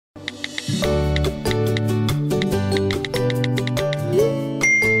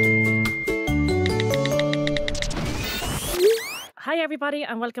everybody,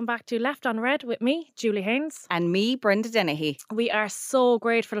 and welcome back to Left on Red with me, Julie Haynes. And me, Brenda Dennehy. We are so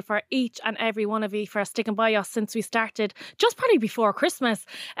grateful for each and every one of you for sticking by us since we started, just probably before Christmas.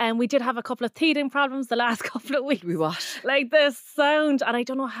 And we did have a couple of teething problems the last couple of weeks. We what? Like the sound. And I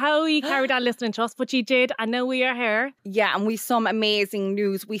don't know how you carried on listening to us, but you did. And now we are here. Yeah, and we've some amazing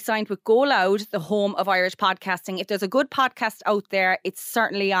news. We signed with Go Loud, the home of Irish podcasting. If there's a good podcast out there, it's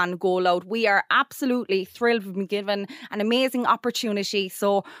certainly on Go Loud. We are absolutely thrilled we've been given an amazing opportunity.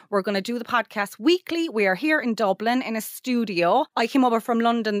 So we're going to do the podcast weekly. We are here in Dublin in a studio. I came over from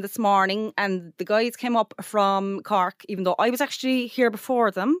London this morning and the guys came up from Cork, even though I was actually here before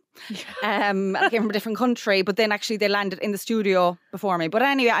them. I came from a different country, but then actually they landed in the studio before me. But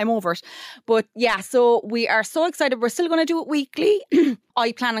anyway, I'm over it. But yeah, so we are so excited. We're still going to do it weekly.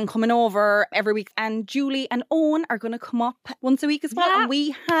 I plan on coming over every week, and Julie and Owen are going to come up once a week as well. Yeah. And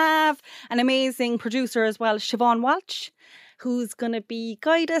we have an amazing producer as well, Siobhan Walsh, who's going to be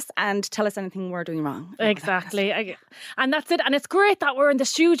guide us and tell us anything we're doing wrong. Exactly. And that's it. And it's great that we're in the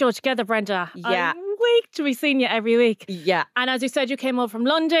studio together, Brenda. Yeah. I'm weak to be seeing you every week. Yeah. And as you said, you came over from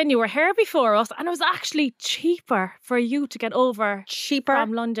London. You were here before us, and it was actually cheaper for you to get over Cheaper.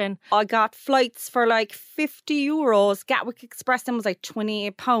 from London. I got flights for like €50. Gatwick Express then was like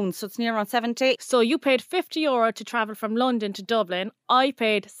 £28, so it's near around 70. So you paid €50 to travel from London to Dublin. I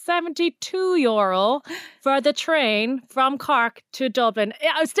paid €72 for the train from Cork to Dublin.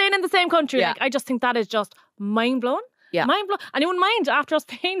 I was staying in the same country. Yeah. Like, I just think that is just mind-blowing. Yeah. Mind-blowing. And you wouldn't mind, after us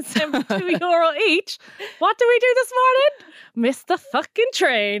paying €72 each, what did we do this morning? Missed the fucking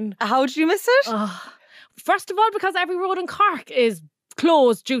train. How did you miss it? Oh. First of all, because every road in Cork is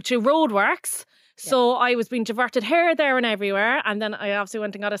closed due to roadworks. So I was being diverted here, there and everywhere. And then I obviously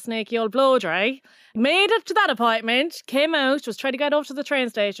went and got a snaky old blow dry. Made it to that appointment, came out, was trying to get over to the train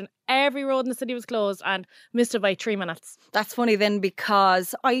station. Every road in the city was closed and missed it by 3 minutes. That's funny then,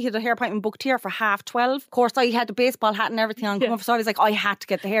 because I had a hair appointment booked here for 12:30. Of course, I had the baseball hat and everything on. Yeah. So I was like, I had to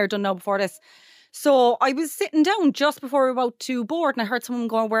get the hair done now before this. So I was sitting down just before we were about to board, and I heard someone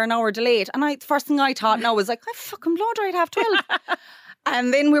going, we're an hour delayed. And the first thing I thought now was like, I fucking blow dried 12:30.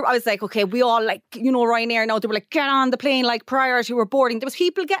 And then I was like, okay, we all like, Ryanair now, they were like, get on the plane like prior to we're boarding. There was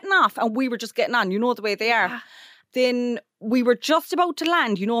people getting off and we were just getting on, the way they are. Yeah. Then we were just about to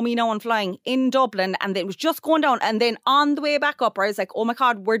land, me now, I'm flying in Dublin, and it was just going down. And then on the way back up, I was like, oh my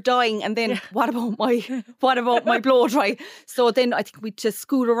God, we're dying. And then what about my blow dry? So then I think we just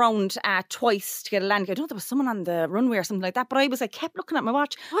scoot around twice to get a land. I don't know, there was someone on the runway or something like that, but I was like, kept looking at my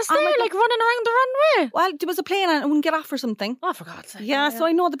watch. Was there running around the runway? Well, there was a plane and it wouldn't get off or something. Oh, for God's sake. Yeah, so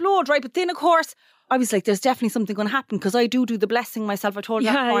I know the blow dry, but then of course I was like, there's definitely something going to happen, because I do the blessing myself. I told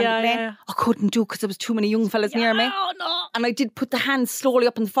you that before on the plane. Yeah. I couldn't do because there was too many young fellas near me. Oh, no. And I did put the hands slowly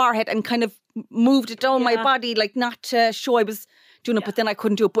up on the forehead and kind of moved it down my body, like not to show I was doing it, but then I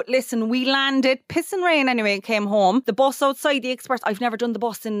couldn't do it. But listen, we landed, piss and rain anyway, and came home. The bus outside the Express, I've never done the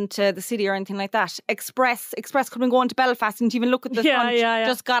bus into the city or anything like that. Express couldn't go into Belfast, didn't even look at the front.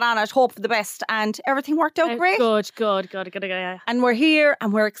 Just got on it, hope for the best, and everything worked out great. Good. Yeah. And we're here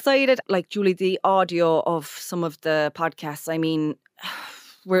and we're excited. Like, Julie, the audio of some of the podcasts, I mean,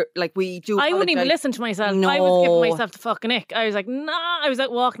 we do. I wouldn't even listen to myself. No. I was giving myself the fucking ick. I was like, nah. I was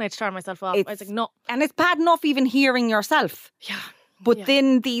out walking out to turn myself off. I was like, no. And it's bad enough even hearing yourself. Yeah. But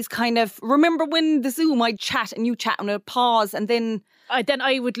then these kind of, remember when the Zoom, I'd chat and you chat and I'd pause, and then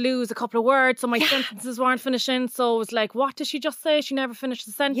I would lose a couple of words, so my sentences weren't finishing. So it was like, what did she just say? She never finished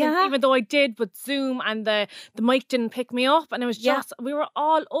the sentence, even though I did, but Zoom and the mic didn't pick me up, and it was just, we were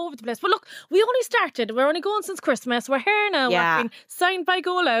all over the place. But look, we only started. We're only going since Christmas. We're here now. Yeah. We're being signed by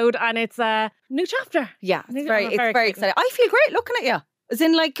Go Loud, and it's a new chapter. Yeah, it's very exciting. I feel great looking at you. As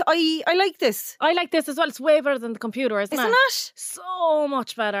in, like, I like this. I like this as well. It's way better than the computer, isn't it? So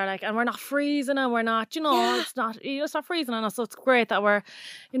much better. Like, and we're not freezing and we're not, it's not freezing on us. So it's great that we're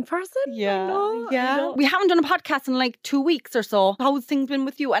in person. Yeah. We haven't done a podcast in like 2 weeks or so. How's things been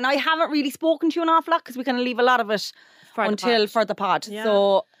with you? And I haven't really spoken to you an awful lot because we kind of leave a lot of it for the pod. Yeah.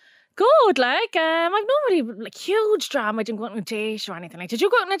 So good, like, I've not really, like, huge drama. I didn't go out on a date or anything. Like, did you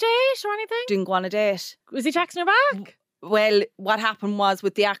go out on a date or anything? Didn't go on a date. Was he texting her back? Well, what happened was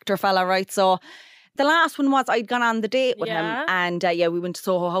with the actor fella, right? So the last one was I'd gone on the date with him, and we went to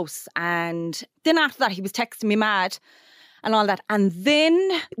Soho House, and then after that he was texting me mad and all that, and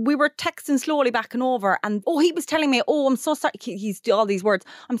then we were texting slowly back and over, and he was telling me, I'm so sorry, he's all these words,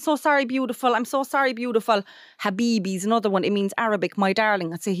 I'm so sorry beautiful, Habibi's another one, it means Arabic, my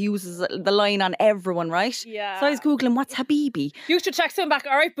darling. I'd say he uses the line on everyone, right? Yeah. So I was Googling, what's Habibi? You should text him back,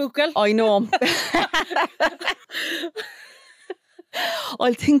 all right, Bukel. I know.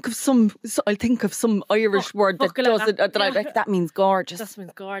 I'll think of some Irish word that doesn't. That means gorgeous. That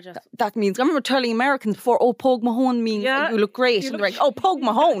means gorgeous. That means. I remember telling Americans before, "Oh, Pogue Mahone means you look great," and they're like, "Oh, Pogue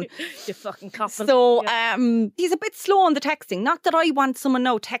Mahone." You fucking couple. So he's a bit slow on the texting. Not that I want someone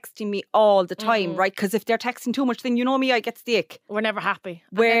now texting me all the time, right? Because if they're texting too much, then you know me, I get the ick. We're never happy.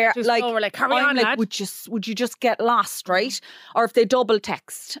 Where we're like, hurry on, lad. Would you just get lost, right? Or if they double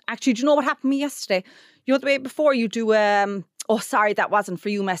text. Actually, do you know what happened to me yesterday? You know the way before you do oh, sorry, that wasn't for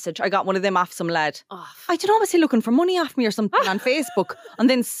you message. I got one of them off some lad. Oh. I don't know, was he looking for money off me or something on Facebook?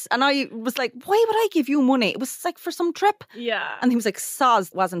 And I was like, why would I give you money? It was like for some trip. Yeah. And he was like,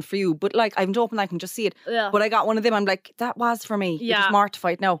 soz, wasn't for you. But like, I haven't opened that, I can just see it. Yeah. But I got one of them. I'm like, that was for me. Yeah. You're just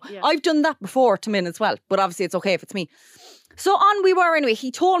mortified now. Yeah. I've done that before to Min as well. But obviously it's okay if it's me. So on we were anyway.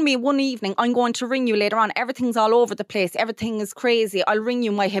 He told me one evening, I'm going to ring you later on. Everything's all over the place. Everything is crazy. I'll ring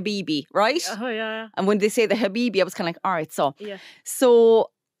you my Habibi, right? Oh, yeah. And when they say the Habibi, I was kind of like, all right, so. Yeah.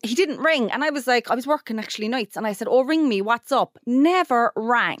 So he didn't ring. And I was like, I was working actually nights. And I said, oh, ring me. What's up? Never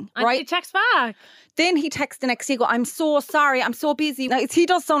rang, and right? he texts back. Then he texts the next day, go, I'm so sorry. I'm so busy. Now, he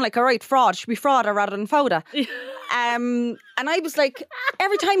does sound like a right fraud. Should be frauder rather than fouda. And I was like,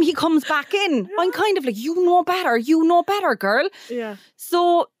 every time he comes back in, I'm kind of like, you know better, girl. Yeah.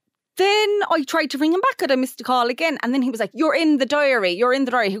 So then I tried to ring him back and I missed the call again. And then he was like, you're in the diary.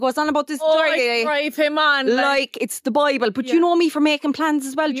 He goes on about this diary. Drive him on. Like it's the Bible. But you know me for making plans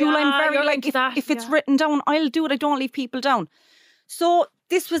as well, Jewel. I'm very like, if it's written down, I'll do it. I don't leave people down. So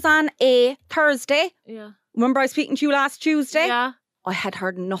this was on a Thursday. Yeah. Remember I was speaking to you last Tuesday? Yeah. I had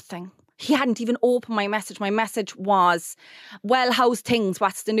heard nothing. He hadn't even opened my message. My message was, well, how's things?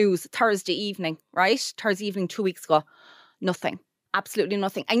 What's the news? Thursday evening, right? Thursday evening 2 weeks ago. Nothing. Absolutely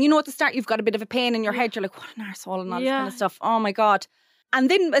nothing. And you know at the start you've got a bit of a pain in your head. You're like, what an arsehole and all this kind of stuff. Oh my God. And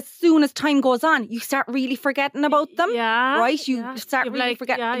then as soon as time goes on, you start really forgetting about them. Yeah. Right? You start really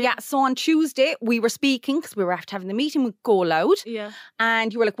forgetting. Yeah. So on Tuesday, we were speaking because we were after having the meeting with Go Loud. Yeah.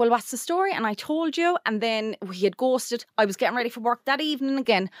 And you were like, well, what's the story? And I told you. And then we had ghosted. I was getting ready for work that evening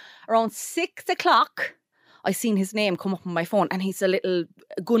again. Around 6 o'clock, I seen his name come up on my phone. And he's a little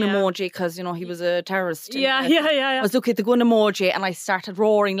gun emoji because, you know, he was a terrorist. Yeah. I was looking at the gun emoji and I started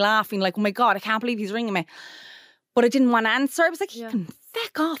roaring, laughing like, oh my God, I can't believe he's ringing me. But I didn't want to answer. I was like, he can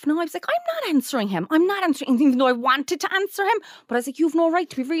feck off now. I was like, I'm not answering him. Even though I wanted to answer him. But I was like, you've no right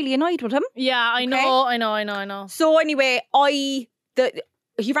to be really annoyed with him. Yeah, I know. So anyway, he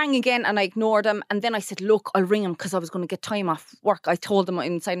rang again and I ignored him. And then I said, look, I'll ring him because I was going to get time off work. I told him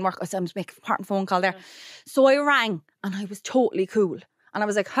inside work, I said, I was making a important phone call there. So I rang and I was totally cool. And I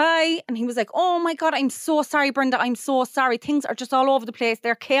was like, hi. And he was like, oh my God, I'm so sorry, Brenda. I'm so sorry. Things are just all over the place.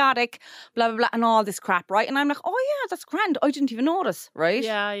 They're chaotic, blah, blah, blah, and all this crap, right? And I'm like, oh yeah, that's grand. I didn't even notice, right?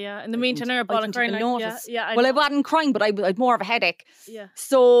 Yeah. In the meantime, you're balling crying. I wasn't crying, but I had more of a headache. Yeah.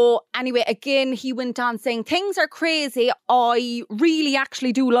 So anyway, again, he went on saying, things are crazy. I really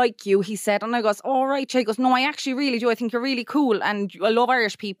actually do like you, he said. And I goes, all right. He goes, no, I actually really do. I think you're really cool. And I love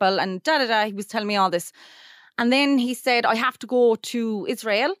Irish people. And da-da-da. He was telling me all this. And then he said, I have to go to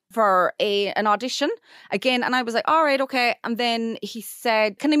Israel for an audition again. And I was like, all right, okay. And then he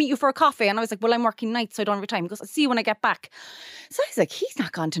said, can I meet you for a coffee? And I was like, well, I'm working nights, so I don't have time. He goes, I'll see you when I get back. So I was like, he's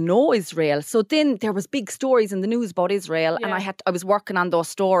not gone to know Israel. So then there was big stories in the news about Israel. And I was working on those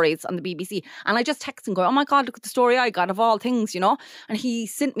stories on the BBC. And I just texted him going, oh my God, look at the story I got of all things, you know. And he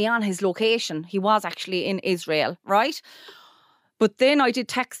sent me on his location. He was actually in Israel, right? But then I did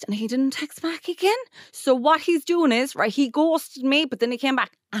text and he didn't text back again. So what he's doing is, right, he ghosted me, but then he came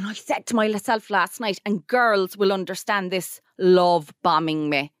back. And I said to myself last night, and girls will understand this, love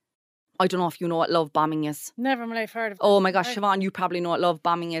bombing me. I don't know if you know what love bombing is. Never in my life heard of it. Oh my gosh, Siobhan, you probably know what love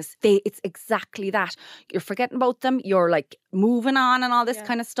bombing is. It's exactly that. You're forgetting about them. You're like moving on and all this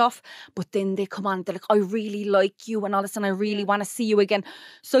kind of stuff. But then they come on, they're like, I really like you and all this and I really want to see you again.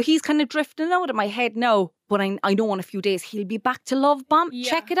 So he's kind of drifting out of my head now. But I know in a few days he'll be back to love bomb. Yeah.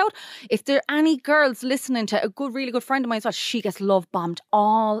 Check it out. If there are any girls listening to a really good friend of mine as well, she gets love bombed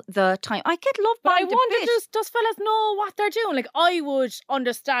all the time. I get love bombed. But I wonder, does fellas know what they're doing? Like, I would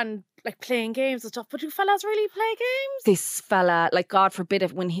understand like playing games and stuff, but do fellas really play games? This fella, like, God forbid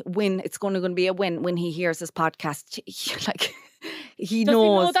if when it's going to be a win when he hears this podcast, like. He knows. Does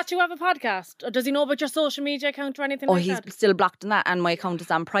he know that you have a podcast? Or does he know about your social media account or anything like that? He's still blocked on that and my account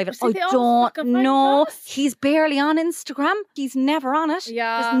is on private. I don't know. He's barely on Instagram. He's never on it.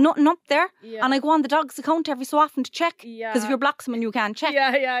 Yeah. There's nothing up there. Yeah. And I go on the dog's account every so often to check. Yeah. Because if you block someone, you can't check.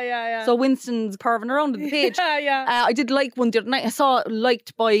 Yeah. So Winston's perving around on the page. Yeah. I did like one the other night. I saw it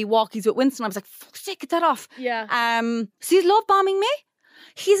liked by Walkies with Winston. I was like, fuck's sake, get that off. Yeah. So he's love bombing me.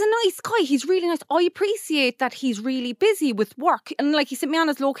 he's a nice guy. He's really nice. I appreciate that he's really busy with work. And like he sent me on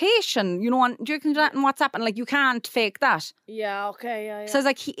his location, you know, and you can do that on WhatsApp and like you can't fake that. Yeah, okay, yeah. So I was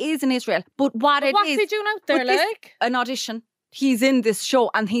like, he is in Israel. But what's he doing out there, like? An audition. He's in this show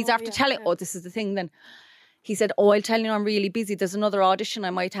and he's after telling, this is the thing then. He said, I'll tell you I'm really busy. There's another audition I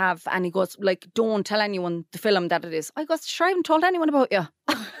might have. And he goes, like, don't tell anyone the film that it is. I goes, sure, I haven't told anyone about you.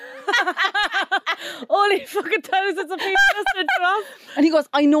 Only fucking thousands of people listening to us. And he goes,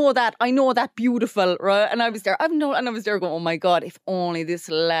 I know that beautiful, right? And I was there, and I was there going, oh my God, if only this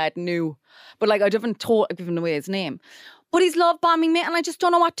lad knew. But like, I haven't given away his name. But he's love bombing me and I just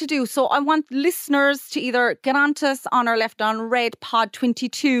don't know what to do. So I want listeners to either get onto us on our Left on Red Pod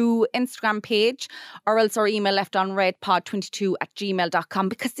 22 Instagram page or else our email leftonredpod22@gmail.com,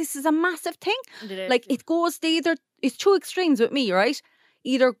 because this is a massive thing. Like it goes it's two extremes with me, right?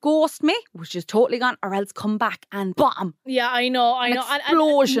 Either ghost me, which is totally gone, or else come back and bomb. Yeah, I know.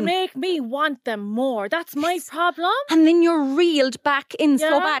 Explosion. And make me want them more. That's my problem. And then you're reeled back in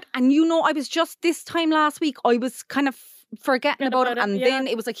so bad. And you know, I was just this time last week, I was kind of forgetting about him, and then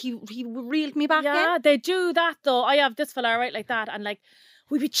it was like he reeled me back in. Yeah, they do that though. I have this fella right like that, and like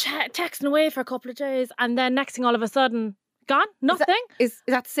we'd be texting away for a couple of days, and then next thing all of a sudden gone, nothing. Is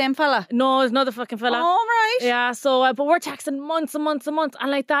that the same fella? No, it's another fucking fella. Oh, right. Yeah, so but we're texting months and months and months,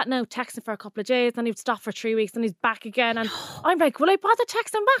 and like that now, texting for a couple of days, then he'd stop for 3 weeks, and he's back again, and I'm like, will I bother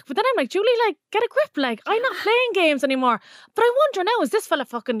texting back? But then I'm like, Julie, like, get a grip, like, I'm not playing games anymore. But I wonder now, is this fella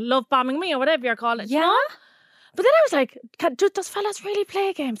fucking love bombing me or whatever you're calling it? Yeah. You know? But then I was like, does fellas really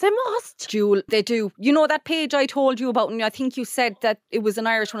play games? They must. Jewel, they do. You know that page I told you about, and I think you said that it was an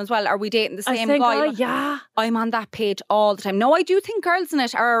Irish one as well. Are we dating the same guy? Yeah. I'm on that page all the time. No, I do think girls in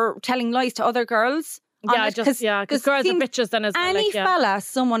it are telling lies to other girls. Yeah, because girls are bitches then as well. Any fella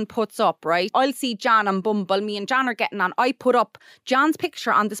someone puts up, right? I'll see John on Bumble. Me and John are getting on. I put up John's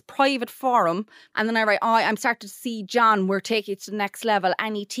picture on this private forum, and then I write, I'm starting to see John. We're taking it to the next level.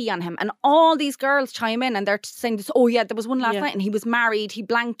 Any tea on him? And all these girls chime in, and they're saying this. Oh yeah, there was one last night, and he was married. He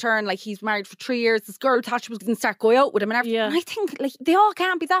blanked her, and like he's married for 3 years. This girl thought she was going to start going out with him, and everything. Yeah. And I think like they all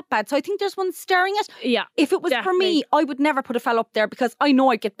can't be that bad. So I think there's one stirring it. Yeah. If it was for me, I would never put a fella up there because I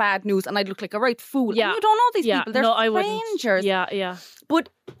know I'd get bad news and I'd look like a right fool. Yeah. And you don't know these people. They're strangers. Yeah. But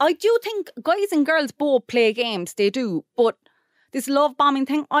I do think guys and girls both play games. They do. But this love bombing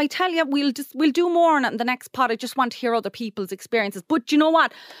thing, I tell you, we'll do more on it in the next pod. I just want to hear other people's experiences. But you know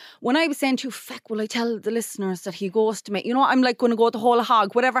what? When I was saying to you, will I tell the listeners that he goes to me? You know, I'm like going to go the whole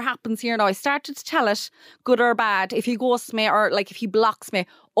hog. Whatever happens here now, I started to tell it, good or bad. If he goes to me or like if he blocks me,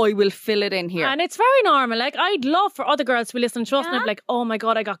 I will fill it in here. And it's very normal. Like, I'd love for other girls to be listening to us and be like, oh my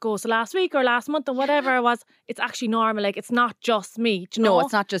God, I got ghosted last week or last month or whatever it was. It's actually normal. Like, it's not just me. Do you know? No,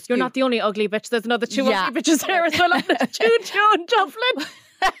 it's not just You're not the only ugly bitch. There's another two ugly bitches here as well. Choo-choo and Dublin.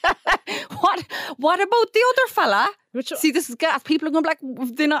 What about the other fella? See, this is gas. People are going to be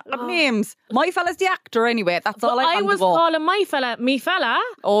like, they're not names. My fella's the actor anyway. That's all I was calling my fella, me fella.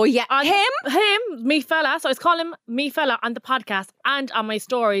 Oh, yeah. Him, me fella. So I was calling him me fella on the podcast and on my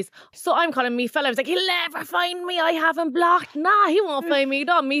stories. So I'm calling me fella. I was like, he'll never find me. I haven't blocked. Nah, he won't find me.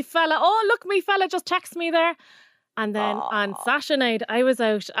 No, me fella. Oh, look, me fella just text me there. And then on Saturday night, I was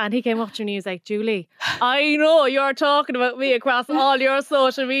out and he came up to me and he was like, Julie, I know you're talking about me across all your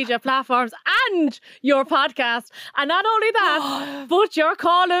social media platforms and your podcast. And not only that, but you're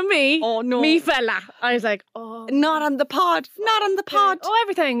calling me me fella. I was like, not on the pod. Not on the pod. Oh,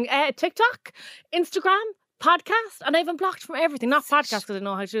 everything. TikTok, Instagram, podcast. And I've been blocked from everything. Not podcast because I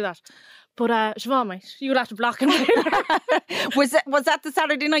know how to do that. But Siobhan, mate, you'll have to block him. Was that the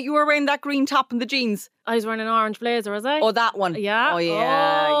Saturday night you were wearing that green top and the jeans? I was wearing an orange blazer, was I? Oh, that one. Yeah. Oh,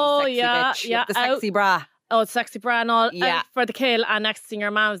 yeah. You sexy bitch. Yeah. The sexy bra. Oh, the sexy bra and all. Out for the kill. And next thing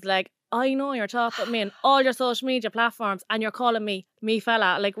your mum was like, I know you're talking about me on all your social media platforms and you're calling me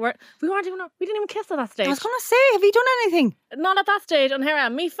fella. Like, we didn't even kiss at that stage. I was going to say, have you done anything? Not at that stage. And here I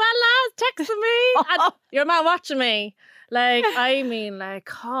am, me fella, texting me. And your man watching me. Like, I mean, like,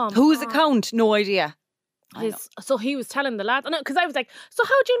 come Whose on. account? No idea. So he was telling the lads, because I was like, so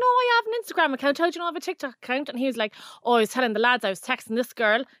how do you know I have an Instagram account? How do you know I have a TikTok account? And he was like, I was telling the lads, I was texting this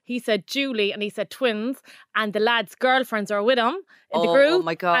girl. He said Julie and he said twins. And the lads' girlfriends are with him in the group. Oh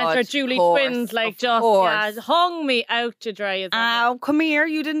my God. And they're Julie twins, like just hung me out to dry. Come here.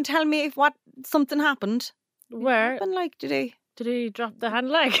 You didn't tell me if something happened. Where? What happened, like, did he drop the hand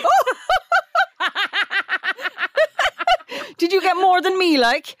leg? Did you get more than me,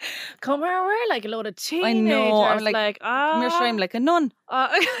 like? Come here, we're like a load of teenagers. I know. I'm like come here, I'm like a nun.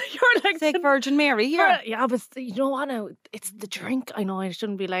 You're like Take Virgin Mary here. Yeah, but you know what now? It's the drink. I know I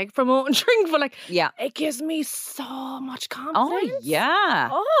shouldn't be like promoting drink, but like, it gives me so much confidence. Oh, yeah.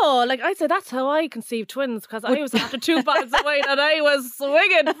 Oh, like I said, that's how I conceived twins, because I was after 2 bottles of wine and I was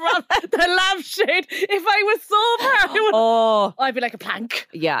swinging from the lampshade. If I was sober, I'd be like a plank.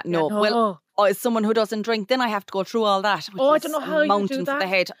 Yeah, no. Well, as someone who doesn't drink, then I have to go through all that. Which I don't know how you do that. For the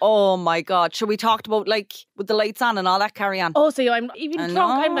head. Oh my God. Should we talk about like with the lights on and all that carry on? Oh, so I'm even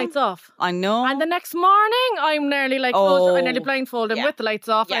drunk, I'm lights off. I know. And the next morning, I'm nearly like I'm nearly blindfolded with the lights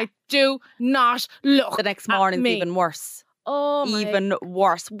off. I do not look. The next morning's even worse. Oh my. Even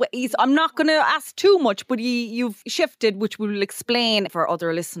worse. I'm not going to ask too much, but you've shifted, which we'll explain for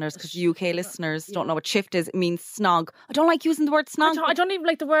other listeners, because UK listeners don't know what shift is. It means snog. I don't like using the word snog. I don't even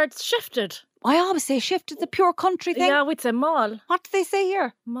like the word shifted. I always say shift. It's a pure country thing. Yeah, we'd say mall. What do they say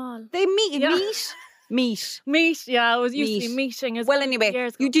here? Mall. They meet. Meat. Yeah, it was used to be meeting. As well, anyway,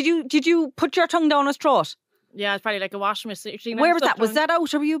 did you put your tongue down his throat? Yeah, it's probably like a washing machine. Where was that? Was that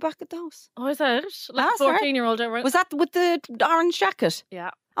out, or were you back at the house? Oh, is that like a 14-year-old? Was that with the orange jacket?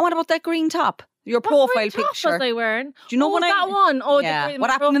 Yeah. And what about that green top? Your profile picture. What was I wearing? Do you know that one? Oh, yeah. What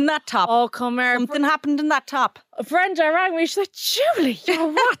happened in that top? Oh, come here. Something happened in that top. Brenda rang me. She said, Julie,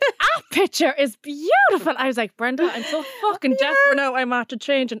 your WhatsApp picture is beautiful. I was like, Brenda, I'm so fucking desperate now. I'm after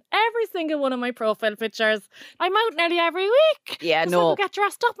changing every single one of my profile pictures. I'm out nearly every week. Yeah, no. I'll get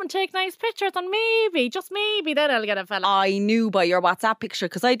dressed up and take nice pictures, and just maybe, then I'll get a fella. I knew by your WhatsApp picture,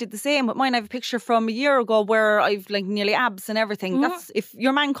 because I did the same with mine. I have a picture from a year ago where I've like nearly abs and everything. That's if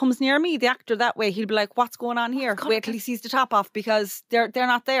your man comes near me, the actor that way, he'll be like, what's going on here? Wait till he sees the top off, because they're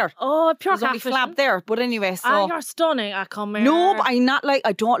not there. Oh, pure There's only flab there. But anyway, so you're stunning. I come here. No, but I'm not like,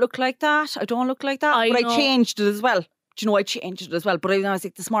 I don't look like that. But I changed it as well. Do you know, I changed it as well. But I was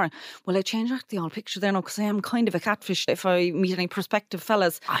like this morning, well, I changed the old picture there now, because I am kind of a catfish if I meet any prospective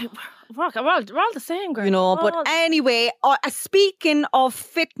fellas. We're all the same, girl. You know, but anyway, speaking of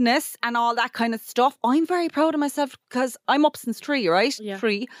fitness and all that kind of stuff, I'm very proud of myself, because I'm up since 3, right? Yeah.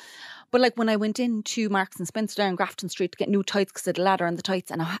 3. But like when I went into Marks and Spencer there in Grafton Street to get new tights, because I had a ladder and the tights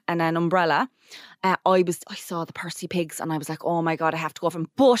and an umbrella, I saw the Percy Pigs and I was like, oh my God, I have to go for them.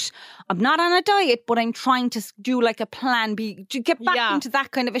 But I'm not on a diet, but I'm trying to do like a plan B to get back into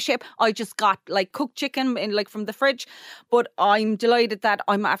that kind of a shape. I just got like cooked chicken from the fridge. But I'm delighted that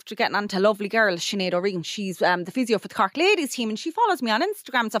I'm after getting onto a lovely girl, Sinead O'Regan. She's the physio for the Cork Ladies team, and she follows me on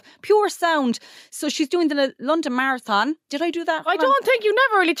Instagram and stuff. Pure sound. So she's doing the London Marathon. Did I do that? I don't think you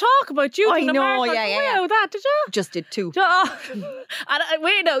never really talk about you. I know, marathon. yeah. That did you? Just did 2. And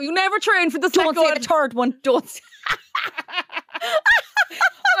wait, no, you never trained for the second one. Don't say the third one. Don't say.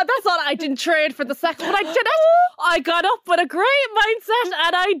 That's all. I didn't train for the second, but I did it. I got up with a great mindset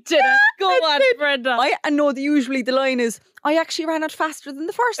and I did it. Go on, Brenda. I know that usually the line is, I actually ran out faster than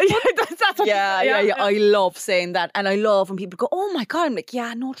the first one. Yeah. I love saying that. And I love when people go, oh my God. I'm like,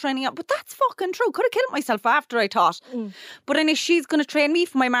 yeah, no training up. But that's fucking true. Could have killed myself after I taught. But anyway, she's going to train me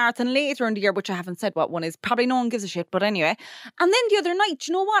for my marathon later in the year, which I haven't said what one is. Probably no one gives a shit. But anyway. And then the other night,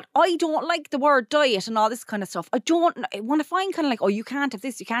 you know what? I don't like the word diet and all this kind of stuff. I want to find kind of like, oh, you can't have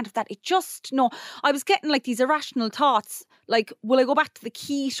this, you can't have that. I was getting like these irrational thoughts. Like, will I go back to the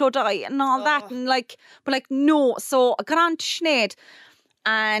keto diet and all that? And no. So I got on to Sinead,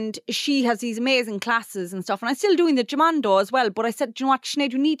 and she has these amazing classes and stuff. And I'm still doing the Jamando as well. But I said, do you know what,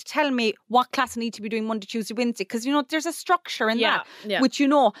 Sinead, you need to tell me what class I need to be doing Monday, Tuesday, Wednesday. Because, you know, there's a structure in that, which you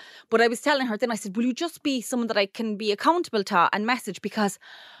know. But I was telling her, then I said, will you just be someone that I can be accountable to and message? Because,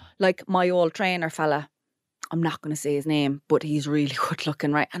 like, my old trainer fella, I'm not going to say his name, but he's really good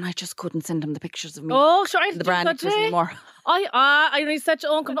looking, right? And I just couldn't send him the pictures of me. Oh, sure. The brand pictures anymore. I only said to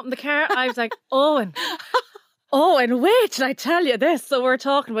Owen, come up in the car. I was like, Owen, wait till I tell you this. So we're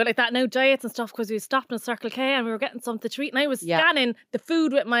talking about like that now, diets and stuff, because we stopped in Circle K and we were getting something to eat. And I was scanning the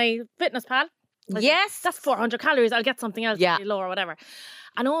food with my fitness pal. Yes. That's 400 calories. I'll get something else lower or whatever.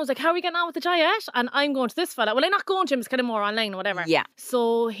 And I was like, how are we getting on with the diet? And I'm going to this fella. Well, I'm not going to him. It's kind of more online or whatever. Yeah.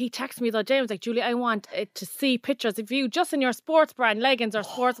 So he texted me the other day. I was like, Julie, I want to see pictures of you just in your sports brand leggings or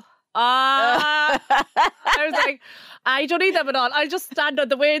sports. I was like, I don't need them at all. I'll just stand on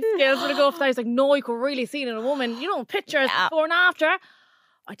the weight scales when I go. I was like, no, you could really see it in a woman. You know, pictures before and after.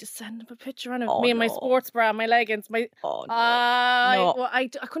 I just send him a picture of me and my sports bra, my leggings, my. No. I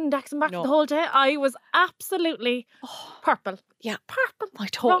couldn't text him back for the whole day. I was absolutely purple. Yeah, purple. I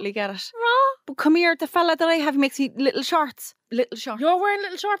totally get it. Raw. But come here, the fella that I have makes me little shorts. Little shorts. You're wearing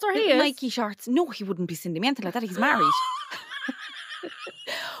little shorts, or he is? Nike shorts. No, he wouldn't be sending me anything like that. He's married.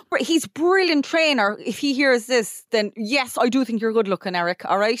 He's a brilliant trainer. If he hears this, then yes, I do think you're good looking, Eric.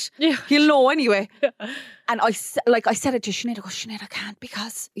 All right? Yeah. He'll know anyway. And I said it to Sinead. I go, Sinead, I can't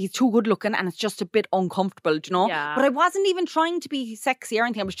because he's too good looking and it's just a bit uncomfortable, do you know? Yeah. But I wasn't even trying to be sexy or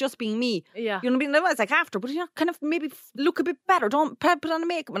anything. I was just being me. Yeah. You know what I mean? I was like, after, but you know, kind of maybe look a bit better. Don't put on the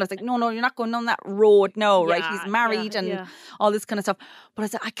makeup. And I was like, no, you're not going down that road now, right? He's married and all this kind of stuff. But I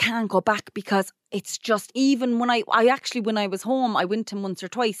said, I can't go back because it's just, even when I was home, I went to him once or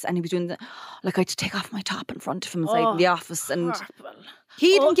twice and he was doing I had to take off my top in front of him inside the office and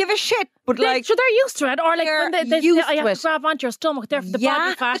he didn't give a shit. But they're used to it. Or like when they I have to grab onto your stomach there for the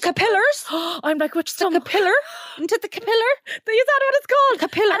body fat. The capillars. I'm like, which stomach? The capillar? Into the capillar? Is that what it's called?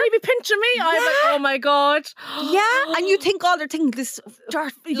 Capillar. And he'd be pinching me. I'm like, oh my God. Yeah. And you think all they're thinking this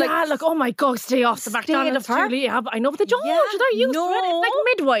dirt. Oh my God, stay off the McDonald's. Yeah, I know, but they don't. Yeah, They're used to it. It's like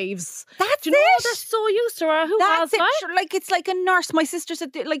midwives. That's it. They're so used to her. Who That's was it. Like, it's like a nurse. My sister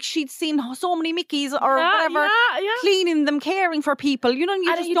said like she'd seen so many Mickeys or whatever cleaning them, caring for people. You know,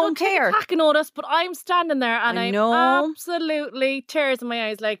 you just don't care. Attacking notice, but I'm standing there and I'm absolutely tears in my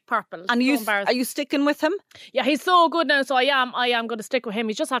eyes, like purple. And are you sticking with him? Yeah, he's so good now, so I am going to stick with him.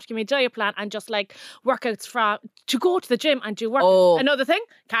 He's just have to give me a diet plan and just like workouts to go to the gym and do work. Another thing,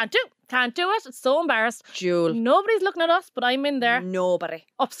 can't do it. It's so embarrassed. Jewel. Nobody's looking at us, but I'm in there. Nobody.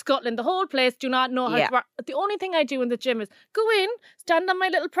 Upscuttling the whole place. Do not know how to work. The only thing I do in the gym is go in, stand on my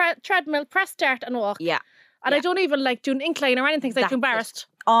little treadmill, press start and walk. Yeah. And I don't even like do an incline or anything because I'm too embarrassed.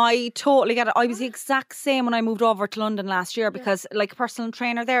 I totally get it. I was the exact same when I moved over to London last year because like a personal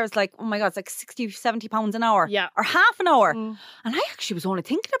trainer there is like, oh my God, it's like 60, 70 pounds an hour. Yeah. Or half an hour. And I actually was only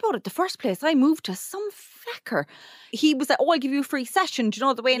thinking about it the first place. I moved to some fecker. He was like, I'll give you a free session. Do you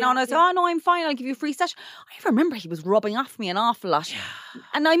know the way now? And I was like, no, I'm fine. I'll give you a free session. I remember he was rubbing off me an awful lot. Yeah.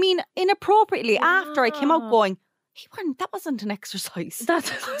 And I mean, inappropriately after I came out going, that wasn't an exercise. That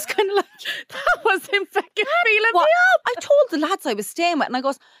was kind of like, that was him fucking feeling me up. I told the lads I was staying with and I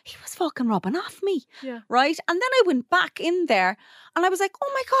goes, he was fucking rubbing off me. Yeah. Right? And then I went back in there and I was like,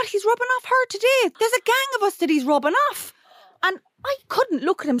 oh my God, he's rubbing off her today. There's a gang of us that he's rubbing off. And I couldn't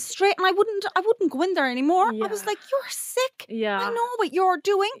look at him straight and I wouldn't go in there anymore. Yeah. I was like, you're sick. Yeah. I know what you're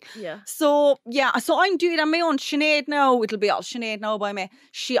doing. Yeah. So I'm doing it on my own. Sinead now, it'll be all Sinead now by me.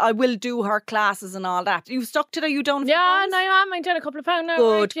 I will do her classes and all that. You stuck to that? You done? Yeah, no, I am. I'm doing a couple of pounds now.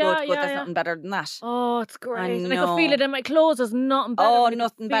 Good. There's nothing better than that. Oh, it's great. And I can feel it in my clothes. There's nothing better. Oh,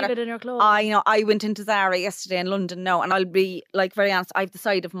 nothing better. Feel it in your clothes. I know. I went into Zara yesterday in London now, and I'll be like very honest. I have the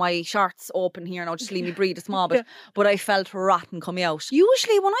side of my shorts open here now, just leave me breathe a small bit. But I felt rotten coming out.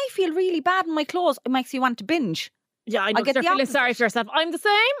 Usually when I feel really bad in my clothes, it makes me want to binge. Yeah, I know. You're feeling sorry for yourself. I'm the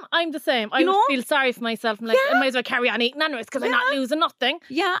same. I would feel sorry for myself. I'm like, I might as well carry on eating anyways because I'm not losing nothing.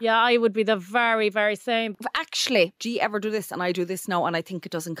 Yeah. Yeah, I would be the very, very same. Actually, do you ever do this? And I do this now and I think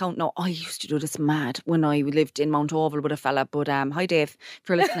it doesn't count now. I used to do this mad when I lived in Mount Oval with a fella. But hi Dave, if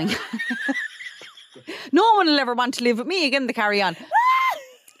you're listening. No one will ever want to live with me again to carry on.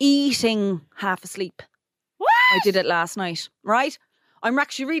 Eating half asleep. What? I did it last night, right? I'm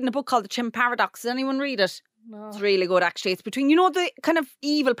actually reading a book called The Chimp Paradox. Does anyone read it? No. It's really good, actually. It's between, the kind of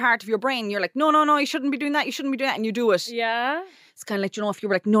evil part of your brain. You're like, no, you shouldn't be doing that. You shouldn't be doing that. And you do it. Yeah. It's kind of like, if you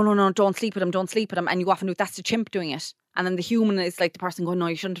were like, no, don't sleep with him. And you go off and do it. That's the chimp doing it. And then the human is like the person going, no,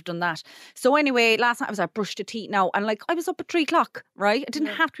 you shouldn't have done that. So anyway, last night I was like, brushed the teeth now. And like, I was up at 3:00, right? I didn't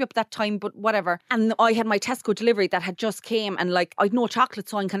have to be up at that time, but whatever. And I had my Tesco delivery that had just came and like, I'd no chocolate.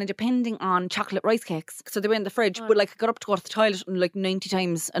 So I'm kind of depending on chocolate rice cakes. So they were in the fridge. But like, I got up to go to the toilet like 90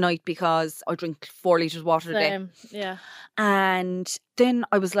 times a night because I drink 4 litres of water a day. Yeah. And then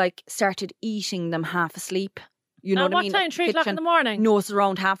I was like, started eating them half asleep. You know what I mean? What time? 3:00 in the morning? No, it's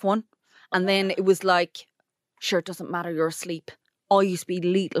around 1:30. And then it was like, sure, it doesn't matter, you're asleep. I used to be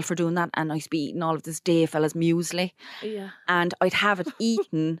lethal for doing that and I used to be eating all of this day fella's muesli. Yeah. And I'd have it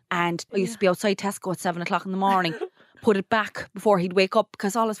eaten and I used to be outside Tesco at 7:00 in the morning, put it back before he'd wake up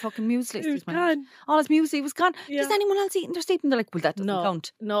because all his fucking muesli was gone. All his muesli was gone. Yeah. Does anyone else eat in their sleep? And they're like, well, that doesn't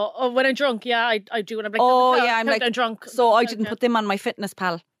count. No, when I'm drunk, I do. And I'm like, I'm like, I'm drunk. So I didn't put them on my Fitness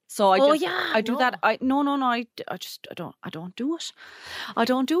Pal. So I do that. I don't do it. I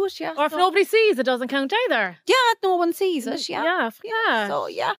don't do it, yeah. Or if nobody sees, it doesn't count either. Yeah, no one sees it, yeah. Yeah. So,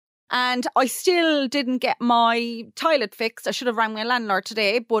 yeah. And I still didn't get my toilet fixed. I should have rang my landlord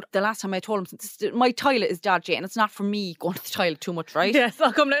today, but the last time I told him, my toilet is dodgy and it's not for me going to the toilet too much, right? Yes,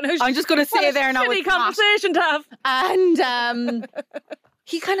 I'll come down now. I'm just going to say there now. Shitty conversation to have. And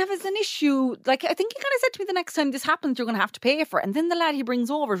he kind of has an issue. Like, I think he kind of said to me the next time this happens, you're going to have to pay for it. And then the lad he brings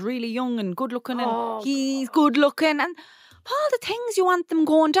over is really young and good looking and he's good looking. And all the things you want them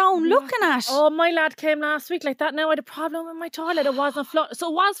going down looking at. Oh, my lad came last week like that. Now I had a problem with my toilet. It wasn't so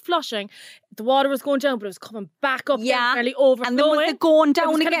it was flushing. The water was going down, but it was coming back up. Yeah. Nearly overflowing. And then was it going down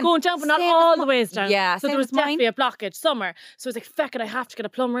it was again? Kind of going down, but not Same all as the ways down. Yeah, so same there was as mine. definitely a blockage somewhere. So I was like, feck it, I have to get a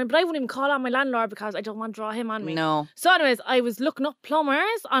plumber in. But I wouldn't even call on my landlord because I don't want to draw him on me. No. So anyways, I was looking up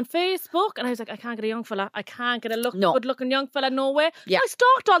plumbers on Facebook and I was like, I can't get a young fella. I can't get a good looking young fella, no way. Yeah. I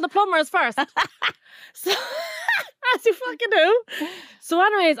stalked all the plumbers first. So, as you fucking do. So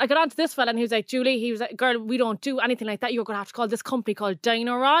anyways, I got onto this fella and he was like, Julie, he was like, girl, we don't do anything like that. You're going to have to call this company called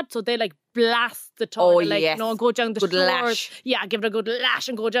Dynarod. So they like blast the toilet, like, yes. you know, and go down the Good shores. lash. Yeah, give it a good lash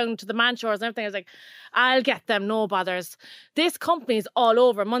and go down to the man shores and everything. I was like, I'll get them, no bothers. This company's all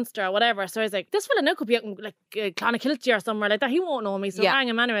over Munster or whatever. So I was like, this fella now could be out in like Clonakilty or somewhere like that. He won't know me. So I rang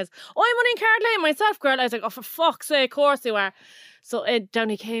him anyways. Oh, I'm only in Card Lane myself, girl. I was like, oh, for fuck's sake, of course you are. So down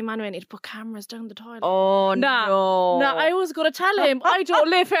he came anyway and he'd put cameras down the toilet. Oh, no. Nah, I was going to tell him, I don't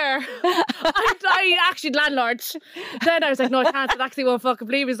live here. I actually landlord. Then I was like, no, I can't. I actually won't fucking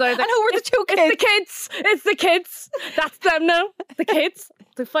believe me. So I was like, and who were the two kids? It's the kids. That's them now. The kids.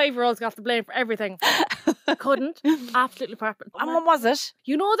 The 5-year-olds got the blame for everything. Couldn't. Absolutely perfect. And what was it?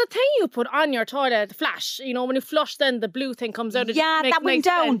 You know the thing you put on your toilet, the flash, you know, when you flush then the blue thing comes out. Yeah, that went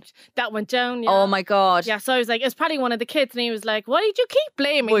down. That went down, yeah. Oh my God. Yeah, so I was like, it's probably one of the kids. And he was like, why did you keep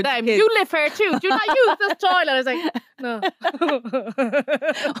blaming Good them? kids. You live here too. Do you not use this toilet? I was like, no.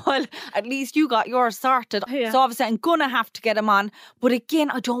 Well, at least you got yours sorted. Yeah. So obviously I'm going to have to get him on. But again,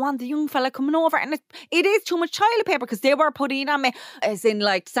 I don't want the young fella coming over. And it is too much toilet paper because they were putting it on me as in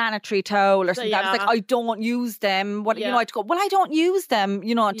like sanitary towel or something. I was like, I don't use them. What you know, I had to go, well, I don't use them.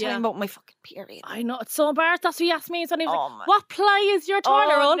 You know, and tell him about my fucking period. I know, it's so embarrassing. That's what he asked me. So he was like, man. what ply is your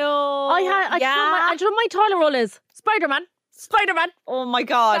toilet roll? No. I do you know what my toilet roll is? Spider-Man. Oh my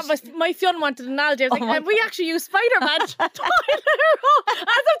God. That was, my son wanted an analogy. I was like, we actually use Spider-Man toilet roll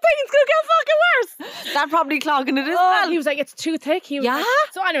as if things could get fucking worse. That probably clogging it as well. He was like, it's too thick. He was like,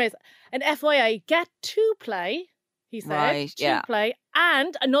 so anyways, an FYI, get 2-ply, he said. Right, 2-ply.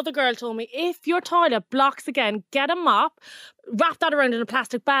 And another girl told me, if your toilet blocks again, get a mop, wrap that around in a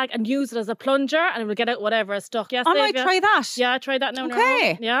plastic bag and use it as a plunger and it will get out whatever is stuck. Yes, I might try that. Yeah, try that now.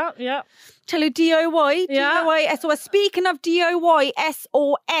 Okay. Yeah. Tell you DIY. Yeah. DIY SOS. Speaking of DIY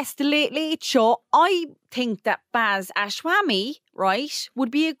SOS, the Late Late Show, I think that Baz Ashwami, right,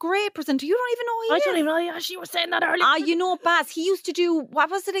 would be a great presenter. You don't even know who he is. I don't even know. Yeah, you were saying that earlier. You know Baz. He used to do, what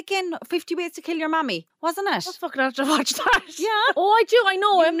was it again? 50 Ways to Kill Your Mammy, wasn't it? I fucking have to watch that. Yeah. Oh, I do. I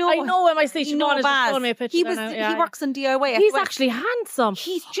know him. know I know him. I see Siobhan is Baz. showing me a picture. He works in DIY. He's actually handsome.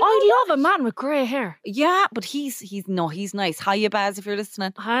 I love a man with grey hair. Yeah, but he's nice. Hiya, Baz, if you're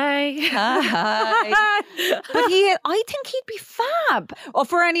listening. Hi. Hi. But I think he'd be fab. Or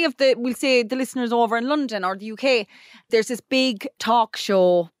for any of we'll say the listeners over in London or the UK, there's this big talk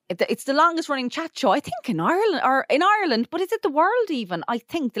show. It's the longest running chat show, I think, in Ireland, but is it the world even? I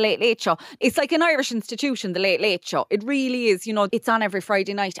think the Late Late Show. It's like an Irish institution, the Late Late Show. It really is, you know, it's on every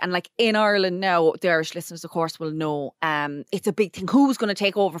Friday night. And like in Ireland now, the Irish listeners, of course, will know it's a big thing. Who's going to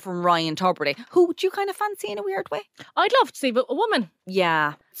take over from Ryan Tubridy? Who would you kind of fancy in a weird way? I'd love to see a woman.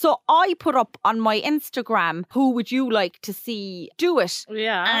 Yeah. So I put up on my Instagram, who would you like to see do it?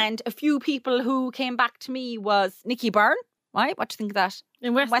 Yeah. And a few people who came back to me was Nicky Byrne. Right? What do you think of that?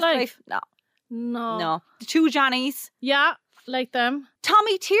 In Westlife? No. The two Johnnies. Yeah, like them.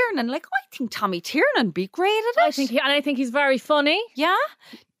 Tommy Tiernan. Like, I think Tommy Tiernan would be great at it. I think he's very funny. Yeah.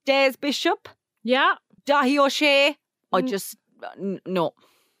 Des Bishop. Yeah. Dahi O'Shea. I just, no.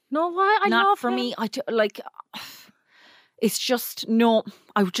 No, why? I Not love for him. me. It's just, no.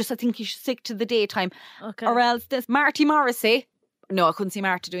 I think you should stick to the daytime. Okay. Or else this Marty Morrissey. No, I couldn't see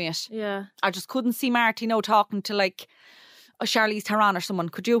Marty doing it. Yeah. I just couldn't see Marty talking to like a Charlize Theron or someone.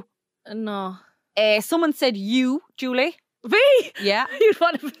 Could you? No. Someone said you, Julie. Me? Yeah. You'd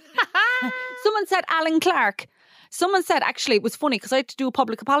want to... Someone said Alan Clark. Someone said, actually, it was funny because I had to do a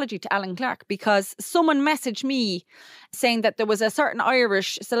public apology to Alan Clark because someone messaged me saying that there was a certain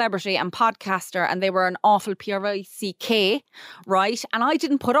Irish celebrity and podcaster and they were an awful PRICK, right? And I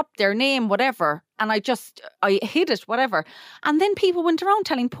didn't put up their name, whatever. And I hid it, whatever. And then people went around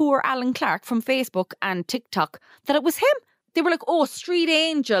telling poor Alan Clark from Facebook and TikTok that it was him. They were like, oh, street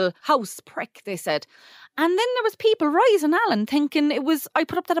angel, house prick, they said. And then there was people rising Alan thinking I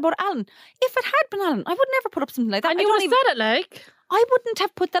put up that about Alan. If it had been Alan, I would never put up something like that. And you would have said it like? I wouldn't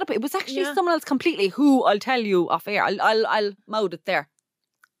have put that up. It was actually someone else completely who I'll tell you off air. I'll mouth it there.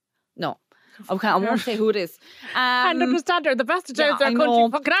 No. Okay, I won't say who it is. And understand her, the best of times, their country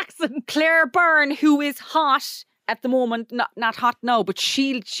fucking accent. Claire Byrne, who is hot. at the moment, not hot now, but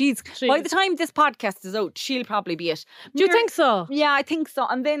she's by the time this podcast is out, she'll probably be it. Do you think so? Yeah, I think so.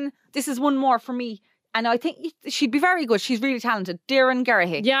 And then this is one more for me. And I think she'd be very good. She's really talented. Darren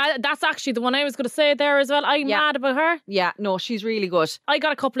Geraghty. Yeah, that's actually the one I was going to say there as well. I'm mad about her. Yeah, no, she's really good. I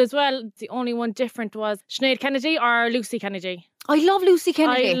got a couple as well. The only one different was Sinead Kennedy or Lucy Kennedy. I love Lucy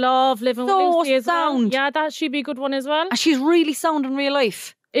Kennedy. I love living with Lucy as well. Sound. Yeah, that she'd be a good one as well. And she's really sound in real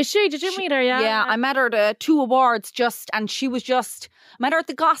life. Is she? Did you meet her? Yeah. Yeah, I met her at 2 awards and she was just, I met her at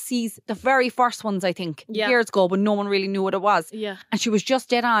the Gossies, the very first ones, I think, years ago when no one really knew what it was. Yeah. And she was just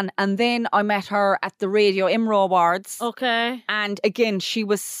dead on. And then I met her at the Radio IMRO Awards. Okay. And again, she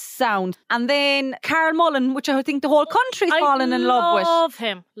was sound. And then Carl Mullen, which I think the whole country's fallen in love with. Love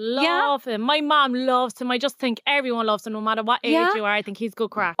him. Love him. My mom loves him. I just think everyone loves him no matter what age you are. I think he's good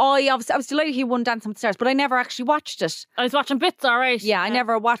crack. I was delighted he won Dance on the Stars, but I never actually watched it. I was watching bits, all right. Yeah, I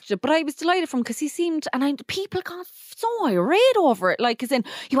never watched it, but I was delighted for him because he seemed, and people got so irate over it, like as in,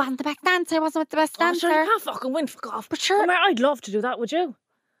 you wasn't the best dancer, I wasn't the best dancer. Sure, you can't fucking win, fuck off. But sure, I'd love to do that, would you?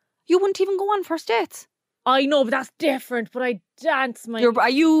 You wouldn't even go on first dates. I know, but that's different. But I dance my. Are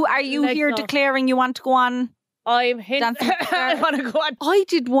you here declaring you want to go on? I'm hinting. I want to go on. I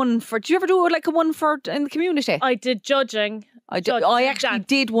did one for. Do you ever do like a one for in the community? I did judging. I actually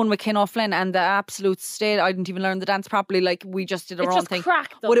did one with Ken O'Flynn and the absolute state. I didn't even learn the dance properly. Like we just did our own thing.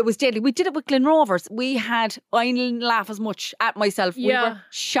 Crack, though. But it was deadly. We did it with Glen Rovers. I didn't laugh as much at myself. We were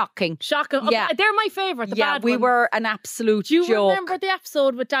shocking. Yeah, they're my favourite. The bad we ones. were an absolute joke. Do you joke. remember the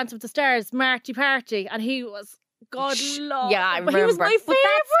episode with Dance with the Stars, Marty Party, and he was. God love. Yeah, I remember. But he was my favourite.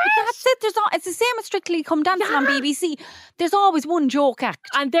 That's it. It's the same as Strictly Come Dancing on BBC. There's always one joke act.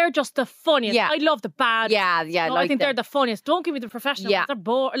 And they're just the funniest. I love the bad. Yeah. No, I think they're the funniest. Don't give me the professional ones. They're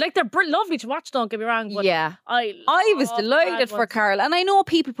boring. Like, they're lovely to watch, don't get me wrong. But I was delighted for Carl. And I know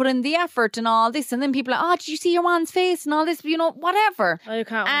people put in the effort and all this. And then people are like, did you see your man's face and all this? Whatever. You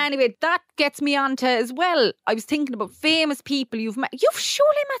can't. Anyway, that gets me on to as well. I was thinking about famous people you've met. You've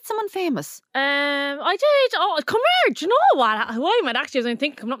surely met someone famous. I did. Oh, come here. Do you know what? Who I met actually, as I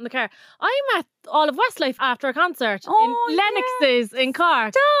think coming up in the car, I met all of Westlife after a concert in Lennox's in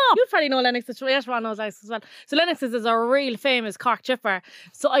Cork. Stop. You'd probably know Lennox's. Yes, Ron knows as well. So Lennox's is a real famous Cork chipper.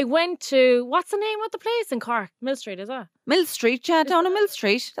 So I went to, what's the name of the place in Cork? Mill Street, is that? Mill Street, down on Mill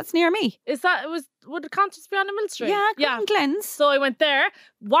Street. That's near me. Would the concerts be on the Mill Street? Yeah, Glens. So I went there,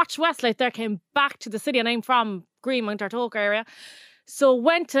 watched Westlife there, came back to the city, and I'm from Greenmount, Artoka area. So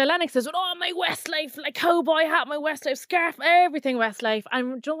went to Lennox's with all my Westlife, like cowboy hat, my Westlife scarf, everything Westlife.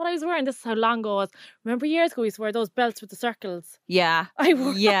 And do you know what I was wearing? This is how long ago it was. Remember years ago we used to wear those belts with the circles? Yeah. I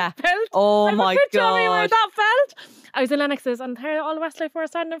wore that belt. Oh my God. I wear that belt. I was in Lennox's and here all the Westlife were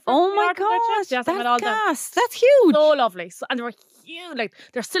standing in front of me. Oh my gosh, that's gas. That's huge. So lovely. And they were huge. Like,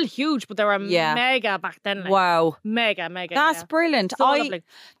 they're still huge, but they were mega back then. Like, wow. Mega. That's brilliant. So lovely.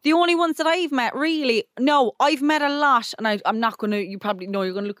 The only ones that I've met, really, no, I've met a lot, and I'm not going to, you probably know,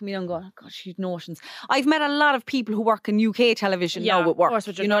 you're going to look at me and go, oh, gosh, she's notions. I've met a lot of people who work in UK television now with work.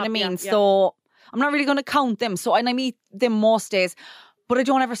 You know what I mean? So I'm not really going to count them. So, and I meet them most days. But I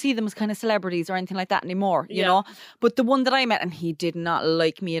don't ever see them as kind of celebrities or anything like that anymore, you know. But the one that I met, and he did not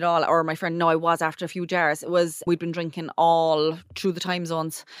like me at all, or my friend, no, I was after a few jars. We'd been drinking all through the time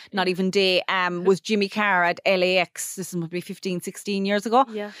zones, not even day. Was Jimmy Carr at LAX. This must be 15, 16 years ago.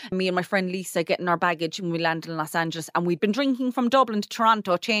 Yeah. Me and my friend Lisa getting our baggage when we landed in Los Angeles, and we'd been drinking from Dublin to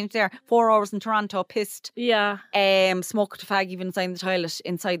Toronto, changed there, 4 hours in Toronto, pissed. Yeah. Smoked a fag even inside the toilet,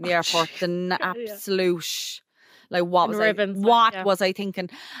 inside the airport. The absolute... Like, what was I thinking?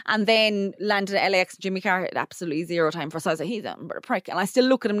 And then landed at LAX, Jimmy Carr had absolutely zero time for us. So I was like, he's a prick. And I still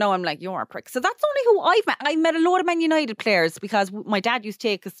look at him now, I'm like, you're a prick. So that's only who I've met. I've met a load of Man United players because my dad used to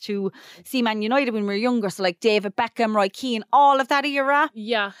take us to see Man United when we were younger. So like David Beckham, Roy Keane, all of that era.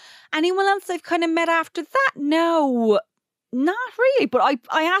 Yeah. Anyone else I've kind of met after that? No, not really. But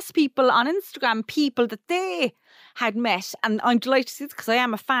I asked people on Instagram, people that they had met, and I'm delighted to see this because I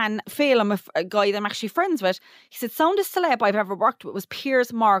am a fan. Phil, I'm a guy that I'm actually friends with. He said, soundest celeb I've ever worked with was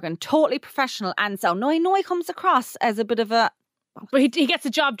Piers Morgan, totally professional and sound. Now I know he comes across as a bit of a... But he gets the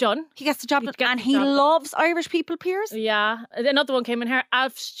job done. He gets the job done. And he loves Irish people, Piers. Yeah. Another one came in here,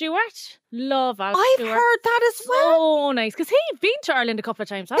 Alf Stewart. Love Alf Stewart. I've heard that as well. Oh, nice. Because he's been to Ireland a couple of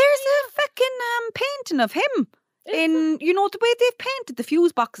times. There's a fucking painting of him. You know, the way they've painted the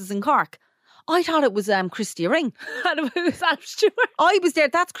fuse boxes in Cork. I thought it was Christy Ring. And who's Alf Stewart? I was there,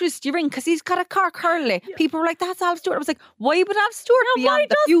 that's Christy Ring, because he's got a Cork Hurley. Yeah. People were like, that's Alf Stewart. I was like, why would Alf Stewart be on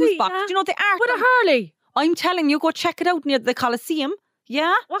the fuse box? Do you know the art? With a Hurley. I'm telling you, go check it out near the Coliseum.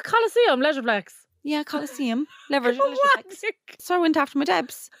 Yeah? What Coliseum? Leisureplex? Yeah, Coliseum. Leisure Flex. So I went after my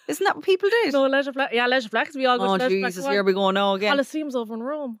Debs. Isn't that what people did? No, Leisure Flex. Yeah, Leisure Flex. We all go to Leisure Flex. Jesus, here we go now again. Coliseum's over in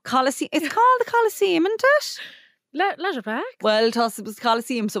Rome. Coliseum. It's called the Coliseum, isn't it? Leisure Flex? Well, to us it was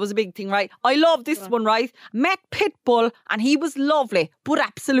Coliseum, so it was a big thing, right? I love this one, right? Met Pitbull, and he was lovely, but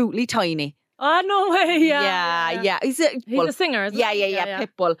absolutely tiny. Oh, no way. Yeah. He's a singer, isn't he? Yeah,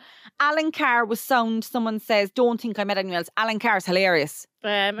 Pitbull. Alan Carr was sound. Someone says, don't think I met anyone else. Alan Carr's hilarious.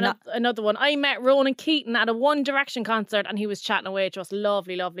 Another one. I met Ronan Keaton at a One Direction concert, and he was chatting away to us.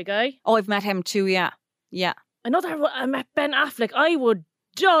 Lovely, lovely guy. Oh, I've met him too, yeah. Another one, I met Ben Affleck. I would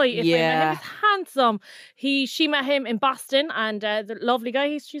die if I met him. He's handsome. She met him in Boston, and the lovely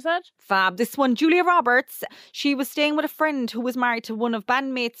guy, she said. Fab. This one, Julia Roberts, she was staying with a friend who was married to one of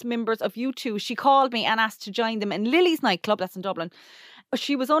bandmates members of U2. She called me and asked to join them in Lily's nightclub, that's in Dublin.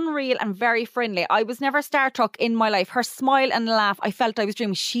 She was unreal and very friendly. I was never starstruck in my life. Her smile and laugh, I felt I was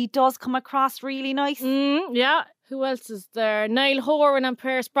dreaming. She does come across really nice. Yeah. Who else is there? Niall Horan and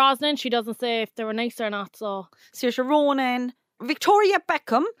Pierce Brosnan. She doesn't say if they were nice or not. So Saoirse Ronan. Victoria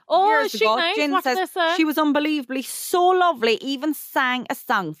Beckham. Oh, is she nice? Jen What's says this? She was unbelievably so lovely. Even sang a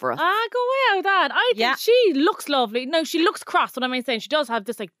song for us. Go away with that. I think she looks lovely. No, she looks cross. What am I saying? She does have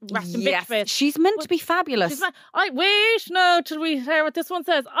this like resting bitch face. She's meant to be fabulous. Wait, no, till we hear what this one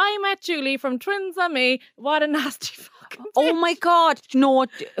says. I met Julie from Twins and Me. What a nasty fucking thing. Oh my God. No,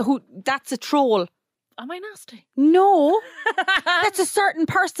 that's a troll. Am I nasty? No. That's a certain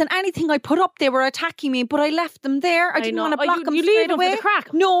person. Anything I put up, they were attacking me, but I left them there. I didn't want to block them straight away. For the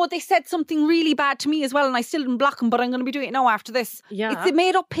crack. No, they said something really bad to me as well, and I still didn't block them, but I'm going to be doing it now after this. Yeah. It's a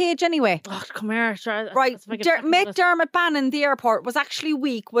made-up page anyway. Oh, come here. Right. Met Dermot Bannon in the airport, was actually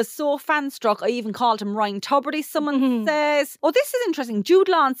weak, was so fan-struck, I even called him Ryan Tuberty. Someone says, oh, this is interesting. Jude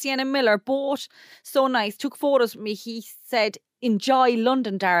Law and Sienna Miller, both so nice, took photos with me. He said, enjoy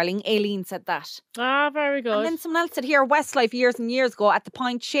London, darling. Aileen said that. Very good. And then someone else said here, Westlife years and years ago at the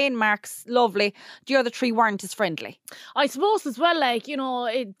Point, Shane Marks, lovely. The other three weren't as friendly. I suppose as well, like, you know,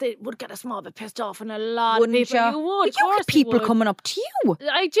 it would get a small bit pissed off and a lot of people. You would. You get people coming up to you.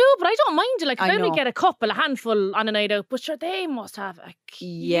 I do, but I don't mind it. Like, if I only get a handful on a night out, but sure, they must have a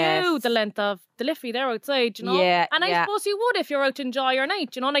queue the length of the Liffey there outside, you know? Yeah. And I suppose you would if you're out to enjoy your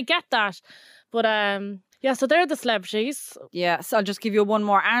night, you know, and I get that. But, yeah, so they're the celebrities. Yeah, so I'll just give you one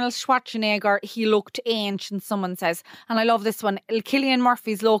more. Arnold Schwarzenegger, he looked ancient, someone says. And I love this one. Cillian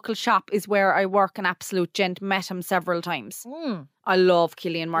Murphy's local shop is where I work, an absolute gent. Met him several times. I love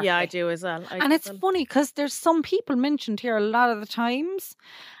Cillian Murphy. Yeah, I do as well. And it's funny because there's some people mentioned here a lot of the times.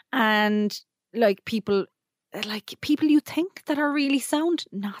 And like people you think that are really sound,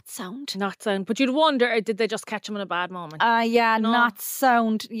 not sound. But you'd wonder, did they just catch him in a bad moment? Not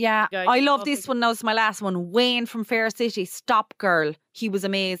sound. Yeah. I love this one. Now it's my last one. Wayne from Fair City, Stop Girl. He was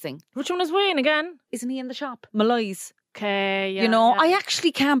amazing. Which one is Wayne again? Isn't he in the shop? Malloy's. Okay, yeah. You know, I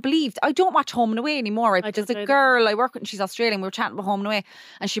actually can't believe, I don't watch Home and Away anymore, right? There's a girl I work with, and she's Australian. We were chatting about Home and Away,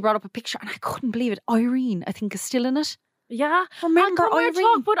 and she brought up a picture, and I couldn't believe it. Irene, I think, is still in it. Yeah. Remember Irene?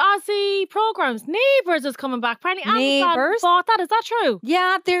 Talk about Aussie programmes. Neighbours is coming back. Apparently Neighbours bought that. Is that true?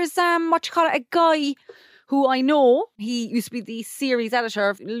 Yeah, there's a guy who I know. He used to be the series editor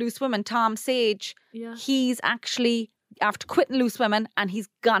of Loose Women, Tom Sage. Yeah. He's actually after quitting Loose Women, and he's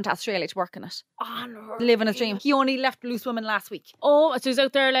gone to Australia to work in it. Living his dream. He only left Loose Women last week. Oh, so he's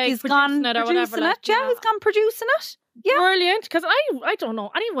out there like he's producing it or whatever. Yeah, he's gone producing it. Yeah. Brilliant, because I don't know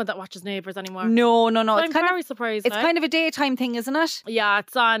anyone that watches Neighbours anymore. No. So I'm very surprised. It's kind of a daytime thing, isn't it? Yeah,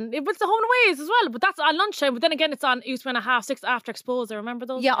 it's on. It's the Home and Aways as well, but that's on lunchtime. But then again, it's on. It used to be on 6:30 after Exposure. Remember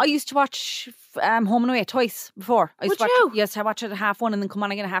those? Yeah, I used to watch Home and Away twice before. Would you? Yes, I watch it at 1:30 and then come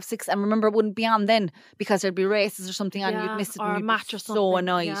on again at 6:30. And remember, it wouldn't be on then because there'd be races or something on. You'd miss it, or a match or something. So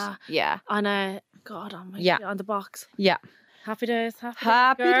annoyed. Yeah. On God, on the box. Yeah. Happy days.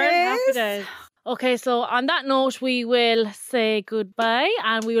 Happy days. Okay, so on that note, we will say goodbye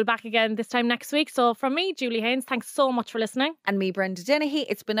and we will be back again this time next week. So from me, Julie Haynes, thanks so much for listening. And me, Brenda Dennehy,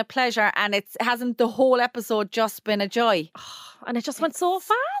 it's been a pleasure, and it hasn't the whole episode just been a joy. And it just went so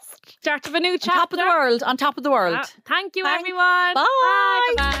fast. Start of a new chapter. On top of the world. Thank you, everyone.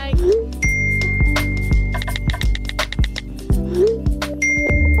 Bye. Bye.